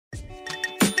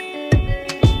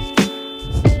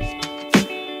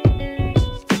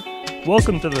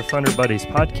Welcome to the Thunder Buddies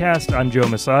podcast. I'm Joe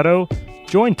Masato,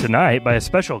 joined tonight by a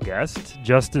special guest,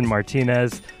 Justin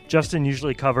Martinez. Justin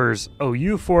usually covers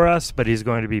OU for us, but he's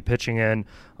going to be pitching in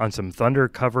on some Thunder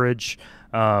coverage.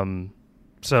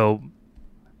 So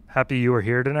happy you were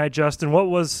here tonight, Justin.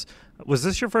 Was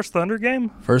this your first Thunder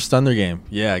game? First Thunder game,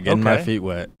 yeah, getting my feet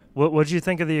wet. What did you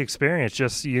think of the experience?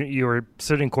 Just you were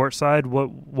sitting courtside.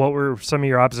 What were some of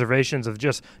your observations of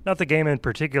just not the game in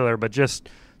particular, but just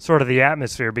sort of the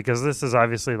atmosphere? Because this is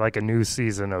obviously like a new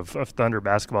season of Thunder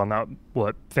basketball, not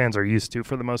what fans are used to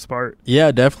for the most part.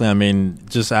 Yeah, definitely. I mean,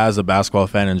 just as a basketball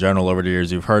fan in general over the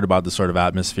years, you've heard about the sort of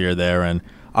atmosphere there, and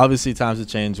obviously times have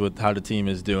changed with how the team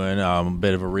is doing. A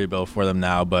bit of a rebuild for them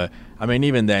now, but I mean,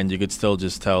 even then, you could still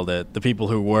just tell that the people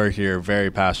who were here are very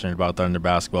passionate about Thunder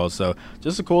basketball. So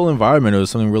just a cool environment. It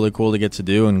was something really cool to get to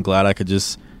do, and glad I could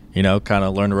just, kind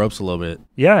of learn the ropes a little bit.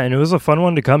 Yeah, and it was a fun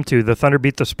one to come to. The Thunder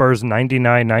beat the Spurs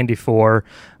 99-94,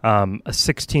 a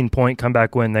 16-point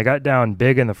comeback win. They got down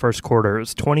big in the first quarter. It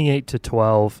was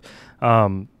 28-12.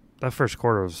 That first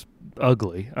quarter was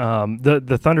ugly.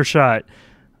 The Thunder shot,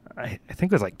 I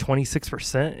think it was like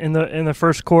 26% in the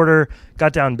first quarter,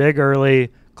 got down big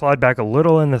early, clawed back a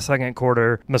little in the second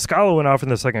quarter. Muscala went off in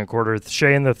the second quarter,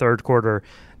 Shea in the third quarter.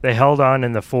 They held on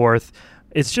in the fourth.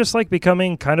 It's just like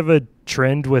becoming kind of a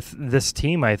trend with this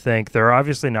team, I think. They're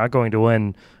obviously not going to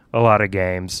win a lot of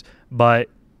games, but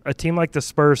a team like the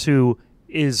Spurs, who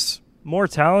is more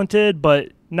talented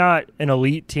but not an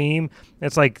elite team,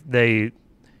 it's like they,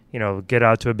 get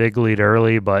out to a big lead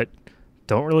early but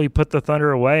don't really put the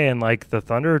Thunder away, and like the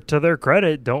Thunder, to their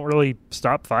credit, don't really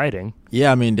stop fighting. Yeah,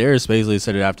 I mean, Darius Bazley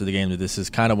said it after the game that this is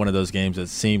kind of one of those games that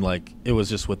seemed like it was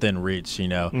just within reach,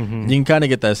 Mm-hmm. You can kind of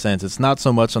get that sense. It's not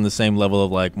so much on the same level of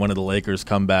like one of the Lakers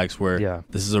comebacks where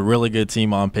This is a really good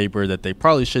team on paper that they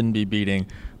probably shouldn't be beating.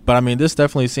 But, I mean, this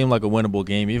definitely seemed like a winnable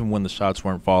game even when the shots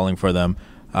weren't falling for them.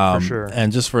 For sure.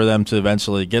 And just for them to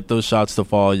eventually get those shots to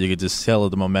fall, you could just tell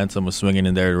the momentum was swinging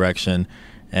in their direction.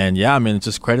 And, yeah, I mean, it's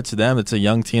just credit to them. It's a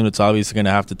young team that's obviously going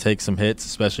to have to take some hits,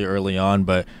 especially early on.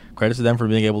 But credit to them for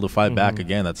being able to fight back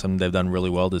again. That's something they've done really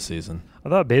well this season. I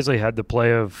thought Bazley had the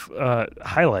play of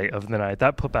highlight of the night.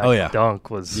 That putback dunk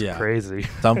was crazy.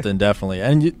 Something, definitely.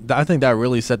 And I think that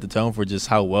really set the tone for just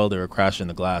how well they were crashing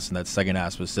the glass in that second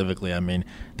half specifically. I mean,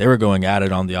 they were going at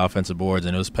it on the offensive boards,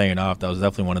 and it was paying off. That was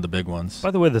definitely one of the big ones.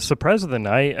 By the way, the surprise of the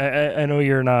night, I know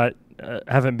you're not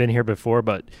haven't been here before,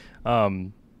 but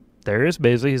Darius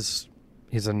Bazley,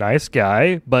 he's a nice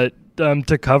guy, but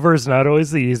to cover is not always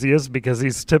the easiest because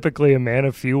he's typically a man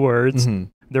of few words. Mm-hmm.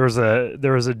 There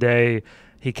was a day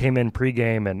he came in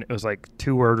pregame and it was like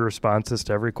 2-word responses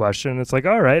to every question. It's like,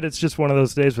 all right, it's just one of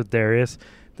those days with Darius.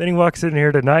 Then he walks in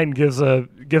here tonight and gives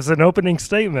an opening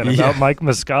statement about Mike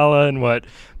Muscala and what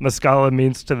Muscala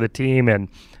means to the team, and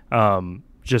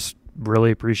just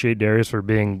really appreciate Darius for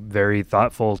being very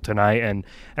thoughtful tonight. And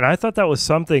I thought that was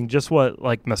something, just what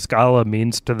like Muscala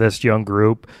means to this young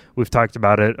group. We've talked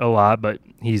about it a lot, but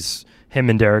him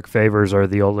and Derek Favors are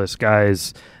the oldest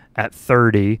guys at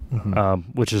 30,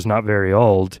 which is not very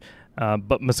old.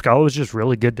 But Muscala was just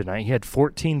really good tonight. He had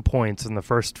 14 points in the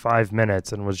first 5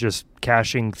 minutes and was just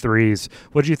cashing threes.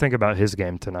 What did you think about his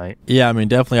game tonight? Yeah, I mean,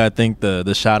 definitely I think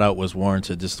the shout-out was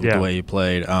warranted just with the way he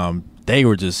played. They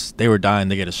were dying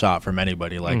to get a shot from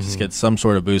anybody, just get some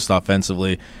sort of boost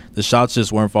offensively. The shots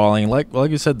just weren't falling. Like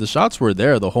you said, the shots were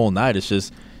there the whole night.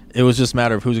 It was just a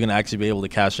matter of who's going to actually be able to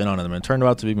cash in on them. And it turned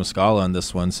out to be Muscala on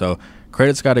this one. So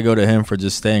credit's got to go to him for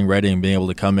just staying ready and being able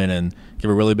to come in and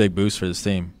give a really big boost for this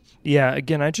team. Yeah,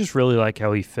 again, I just really like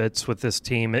how he fits with this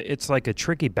team. It's like a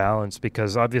tricky balance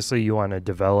because obviously you want to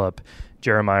develop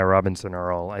Jeremiah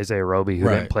Robinson-Earl, Isaiah Roby, who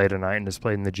didn't play tonight and has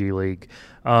played in the G League,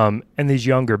 and these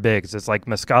younger bigs. It's like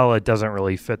Muscala doesn't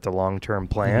really fit the long-term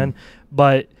plan,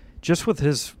 but just with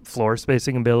his floor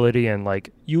spacing ability and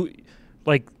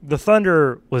the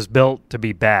Thunder was built to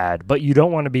be bad, but you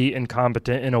don't want to be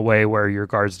incompetent in a way where your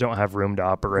guards don't have room to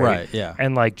operate. Right, yeah.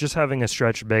 And just having a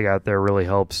stretch big out there really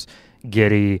helps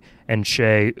Giddey and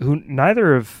Shea, who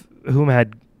neither of whom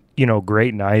had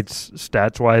great nights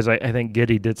stats wise. I think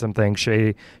Giddey did some things.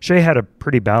 Shea had a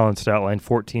pretty balanced outline,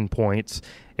 14 points,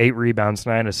 8 rebounds,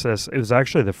 9 assists. It was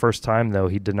actually the first time though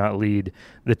he did not lead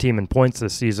the team in points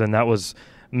this season. That was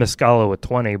Muscala with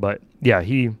 20, but yeah,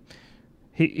 he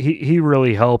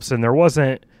really helps, and there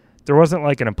wasn't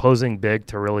like an opposing big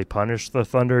to really punish the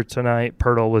Thunder tonight.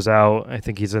 Pirtle was out. I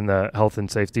think he's in the health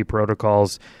and safety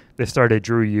protocols. They started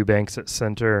Drew Eubanks at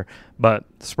center, but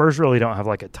Spurs really don't have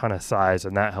like a ton of size,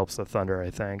 and that helps the Thunder,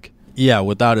 I think. Yeah,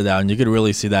 without a doubt. And you could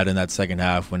really see that in that second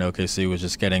half when OKC was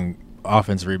just getting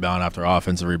offensive rebound after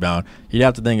offensive rebound. You'd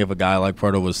have to think if a guy like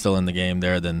Proto was still in the game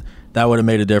there, then that would have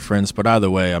made a difference. But either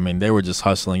way, I mean, they were just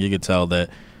hustling. You could tell that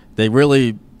they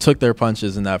really took their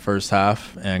punches in that first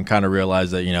half and kind of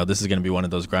realized that, this is going to be one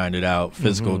of those grinded out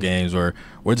physical games where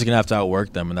we're just going to have to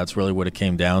outwork them. And that's really what it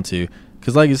came down to.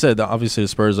 Because like you said, obviously the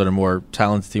Spurs are a more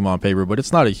talented team on paper, but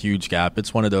it's not a huge gap.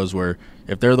 It's one of those where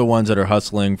if they're the ones that are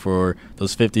hustling for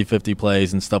those 50-50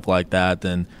 plays and stuff like that,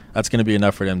 then that's going to be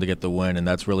enough for them to get the win. And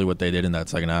that's really what they did in that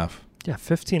second half. Yeah,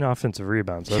 15 offensive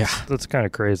rebounds. That's kind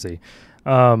of crazy.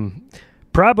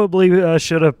 Probably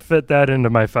should have fit that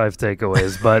into my 5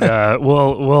 takeaways, but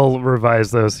we'll revise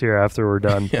those here after we're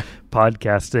done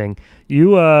podcasting.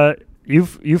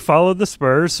 You followed the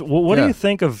Spurs. What do you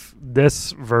think of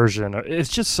this version? It's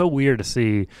just so weird to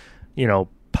see,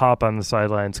 Pop on the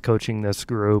sidelines coaching this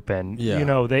group, and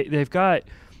they've got.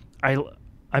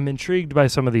 I'm intrigued by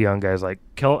some of the young guys. Like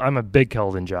I'm a big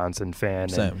Keldon Johnson fan,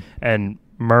 and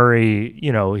Murray.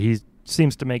 He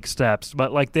seems to make steps,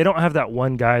 but like they don't have that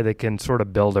one guy that can sort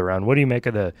of build around. What do you make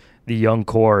of the young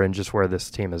core and just where this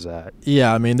team is at?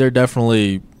 Yeah, I mean they're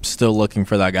definitely still looking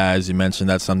for that guy, as you mentioned.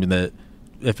 That's something that,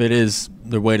 if it is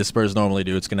the way the Spurs normally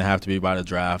do, it's going to have to be by the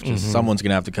draft. Just someone's going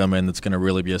to have to come in that's going to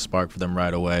really be a spark for them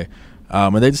right away.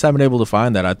 And they just haven't been able to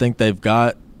find that. I think they've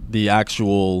got the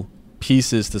actual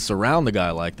pieces to surround the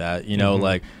guy like that.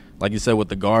 Like you said with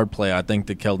the guard play, I think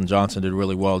that Keldon Johnson did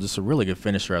really well. Just a really good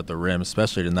finisher at the rim,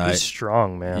 especially tonight. He's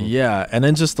strong, man. Yeah, and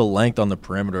then just the length on the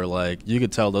perimeter. Like you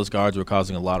could tell those guards were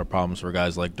causing a lot of problems for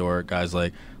guys like Dort, guys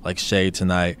like Shea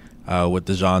tonight, with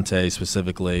DeJounte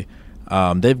specifically.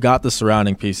 They've got the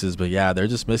surrounding pieces, but they're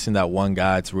just missing that one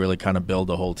guy to really kind of build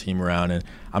the whole team around. And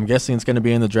I'm guessing it's going to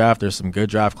be in the draft. There's some good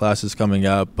draft classes coming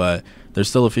up, but they're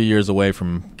still a few years away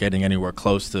from getting anywhere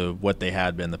close to what they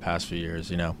had been the past few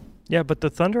years, Yeah, but the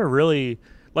Thunder really,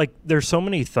 there's so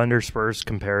many Thunder Spurs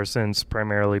comparisons,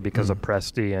 primarily because of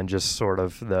Presti and just sort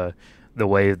of the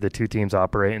way the two teams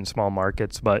operate in small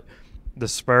markets. But the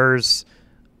Spurs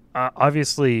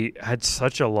obviously had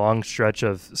such a long stretch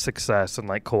of success, and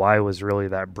Kawhi was really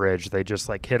that bridge. They just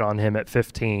hit on him at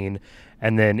 15,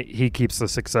 and then he keeps the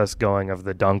success going of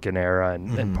the Duncan era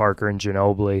and Parker and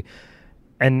Ginobili.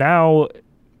 And now,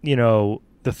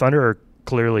 the Thunder are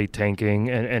clearly tanking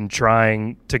and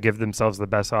trying to give themselves the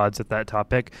best odds at that top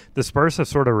pick. The Spurs have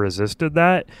sort of resisted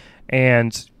that,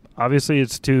 and obviously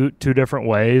it's two different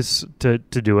ways to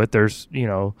do it. There's,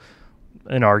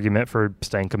 an argument for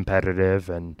staying competitive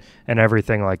and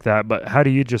everything like that. But how do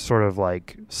you just sort of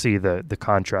see the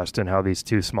contrast in how these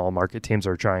two small market teams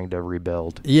are trying to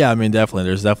rebuild? Yeah, I mean, definitely.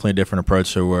 There's definitely a different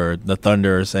approach to where the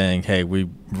Thunder are saying, hey, we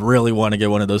really want to get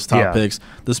one of those top picks.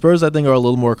 The Spurs, I think, are a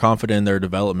little more confident in their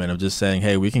development of just saying,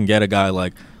 hey, we can get a guy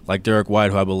like Derek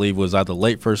White, who I believe was either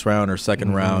late first round or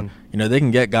second round. They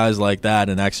can get guys like that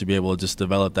and actually be able to just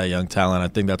develop that young talent. I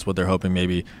think that's what they're hoping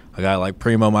maybe a guy like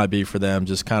Primo might be for them,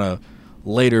 just kind of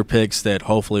later picks that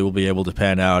hopefully will be able to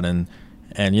pan out. And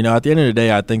at the end of the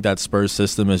day, I think that Spurs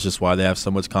system is just why they have so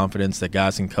much confidence that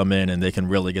guys can come in and they can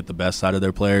really get the best out of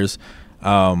their players.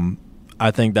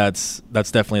 I think that's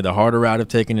definitely the harder route of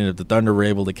taking it. If the Thunder were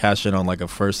able to cash in on a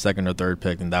first, second, or third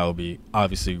pick, then that would be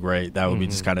obviously great. That would be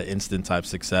just kind of instant type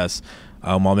success,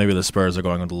 while maybe the Spurs are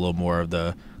going with a little more of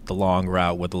the long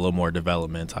route with a little more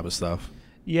development type of stuff.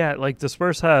 Yeah, the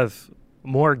Spurs have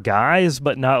more guys,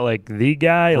 but not the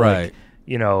guy. Right.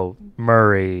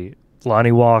 Murray,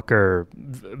 Lonnie Walker,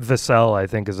 Vassell, I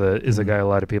think is a guy a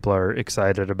lot of people are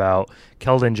excited about.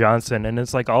 Keldon Johnson, and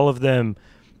it's all of them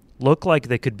look like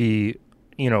they could be,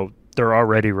 they're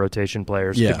already rotation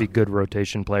players, could be good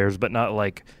rotation players, but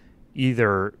not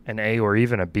either an A or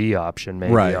even a B option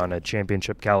maybe on a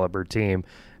championship caliber team.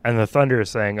 And the Thunder is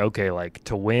saying, okay,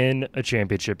 to win a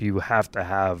championship, you have to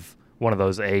have one of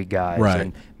those A guys. Right.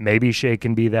 And maybe Shea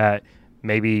can be that,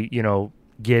 maybe,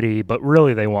 Giddey, but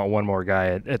really they want one more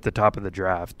guy at the top of the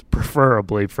draft,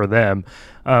 preferably for them.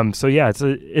 So yeah,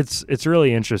 it's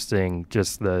really interesting,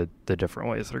 just the different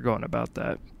ways they're going about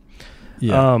that.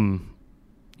 Yeah.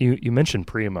 You mentioned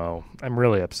Primo. I'm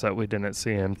really upset we didn't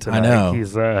see him tonight. I know.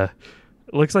 He's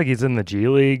looks like he's in the G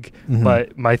League,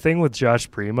 but my thing with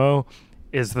Josh Primo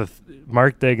is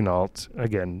Mark Daigneault.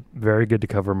 Again, very good to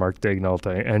cover Mark Daigneault.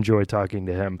 I enjoy talking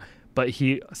to him. But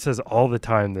he says all the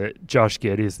time that Josh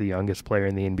Giddey is the youngest player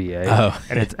in the NBA,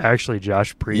 and it's actually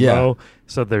Josh Primo.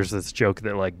 So there's this joke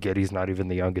that like Giddey's not even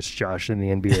the youngest Josh in the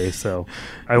NBA. So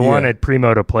I wanted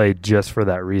Primo to play just for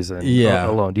that reason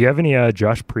alone. Do you have any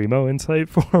Josh Primo insight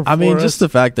for I mean, us? just the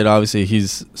fact that obviously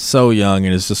he's so young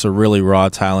and is just a really raw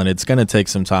talent. It's going to take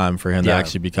some time for him to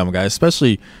actually become a guy,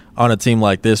 especially on a team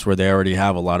like this where they already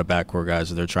have a lot of backcourt guys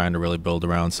that they're trying to really build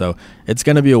around. So it's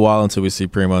going to be a while until we see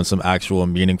Primo in some actual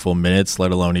meaningful minutes,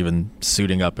 let alone even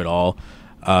suiting up at all.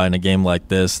 In a game like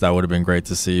this, that would have been great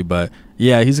to see. But,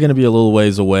 yeah, he's going to be a little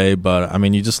ways away. But, I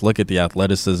mean, you just look at the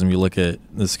athleticism, you look at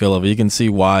the skill of it, you can see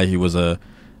why he was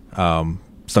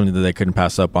something that they couldn't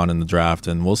pass up on in the draft.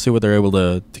 And we'll see what they're able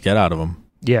to get out of him.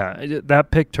 Yeah, that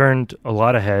pick turned a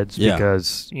lot of heads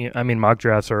because, I mean, mock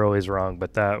drafts are always wrong,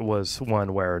 but that was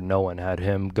one where no one had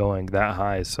him going that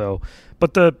high. So,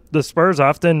 but the Spurs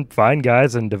often find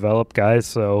guys and develop guys,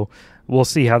 so we'll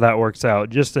see how that works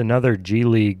out. Just another G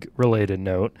League related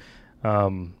note. I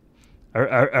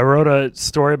wrote a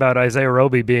story about Isaiah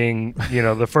Roby being,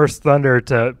 the first Thunder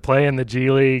to play in the G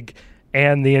League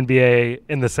and the NBA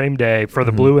in the same day for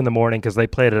the Blue in the morning because they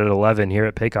played at 11 here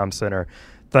at Paycom Center.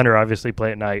 Thunder obviously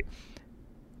play at night.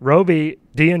 Roby,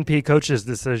 DNP coach's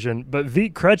decision, but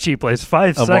Vit Krejci plays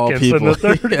 5 seconds in the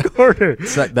third quarter.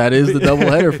 That is the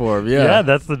doubleheader for him, Yeah,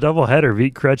 that's the doubleheader.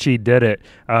 Vit Krejci did it.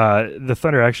 The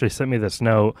Thunder actually sent me this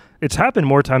note. It's happened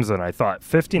more times than I thought.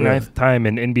 59th time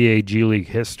in NBA G League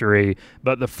history,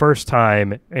 but the first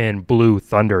time in Blue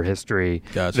Thunder history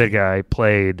the guy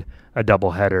played a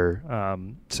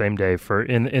doubleheader same day for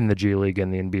in the G League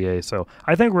and the NBA. So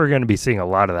I think we're going to be seeing a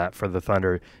lot of that for the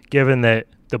Thunder, given that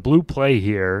the Blue play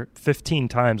here 15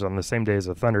 times on the same day as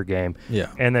a Thunder game.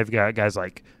 Yeah. And they've got guys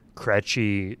like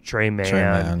Krejci, Trey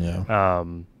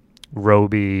Mann,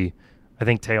 Roby. I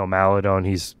think Teo Maladon,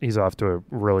 he's off to a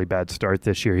really bad start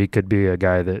this year. He could be a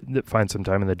guy that finds some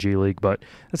time in the G League, but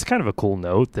it's kind of a cool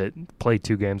note that play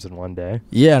 2 games in one day.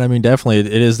 Yeah, and I mean, definitely it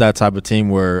is that type of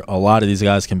team where a lot of these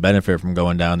guys can benefit from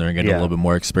going down there and getting a little bit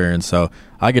more experience. So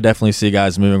I could definitely see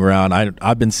guys moving around.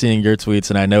 I've been seeing your tweets,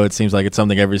 and I know it seems like it's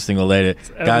something every single day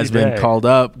that guys been called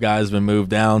up, guys been moved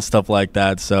down, stuff like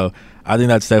that. So I think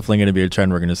that's definitely going to be a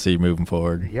trend we're going to see moving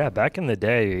forward. Yeah, back in the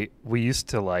day, we used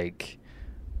to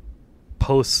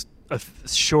post a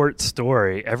short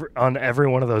story on every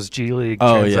one of those G League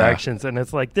transactions, and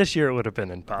it's like this year it would have been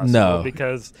impossible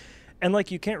because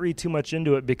you can't read too much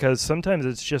into it because sometimes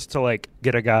it's just to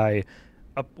get a guy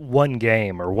up one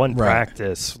game or one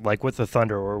practice with the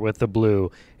Thunder or with the Blue.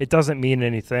 It doesn't mean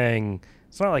anything.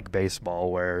 It's not like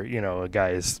baseball where a guy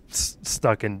is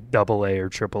stuck in AA or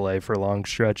AAA for long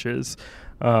stretches.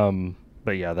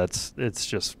 But yeah, it's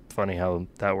just funny how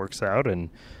that works out. And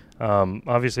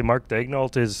obviously, Mark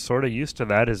Daigneault is sort of used to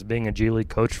that as being a G League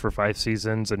coach for 5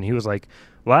 seasons. And he was like,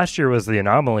 last year was the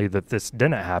anomaly that this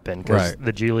didn't happen because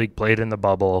the G League played in the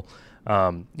bubble.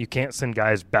 You can't send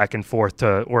guys back and forth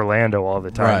to Orlando all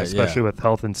the time, especially with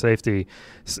health and safety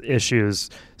issues.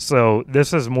 So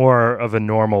this is more of a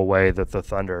normal way that the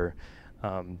Thunder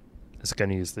is going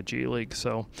to use the G League.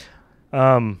 So,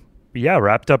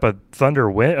 wrapped up a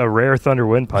rare Thunder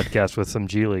win podcast with some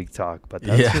G League talk, but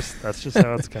that's just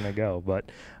how it's going to go.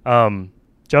 But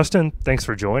Justin, thanks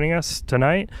for joining us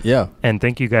tonight. Yeah. And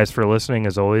thank you guys for listening,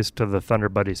 as always, to the Thunder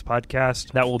Buddies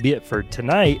podcast. That will be it for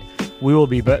tonight. We will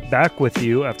be back with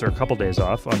you after a couple days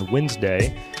off on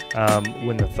Wednesday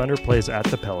when the Thunder plays at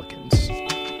the Pelicans.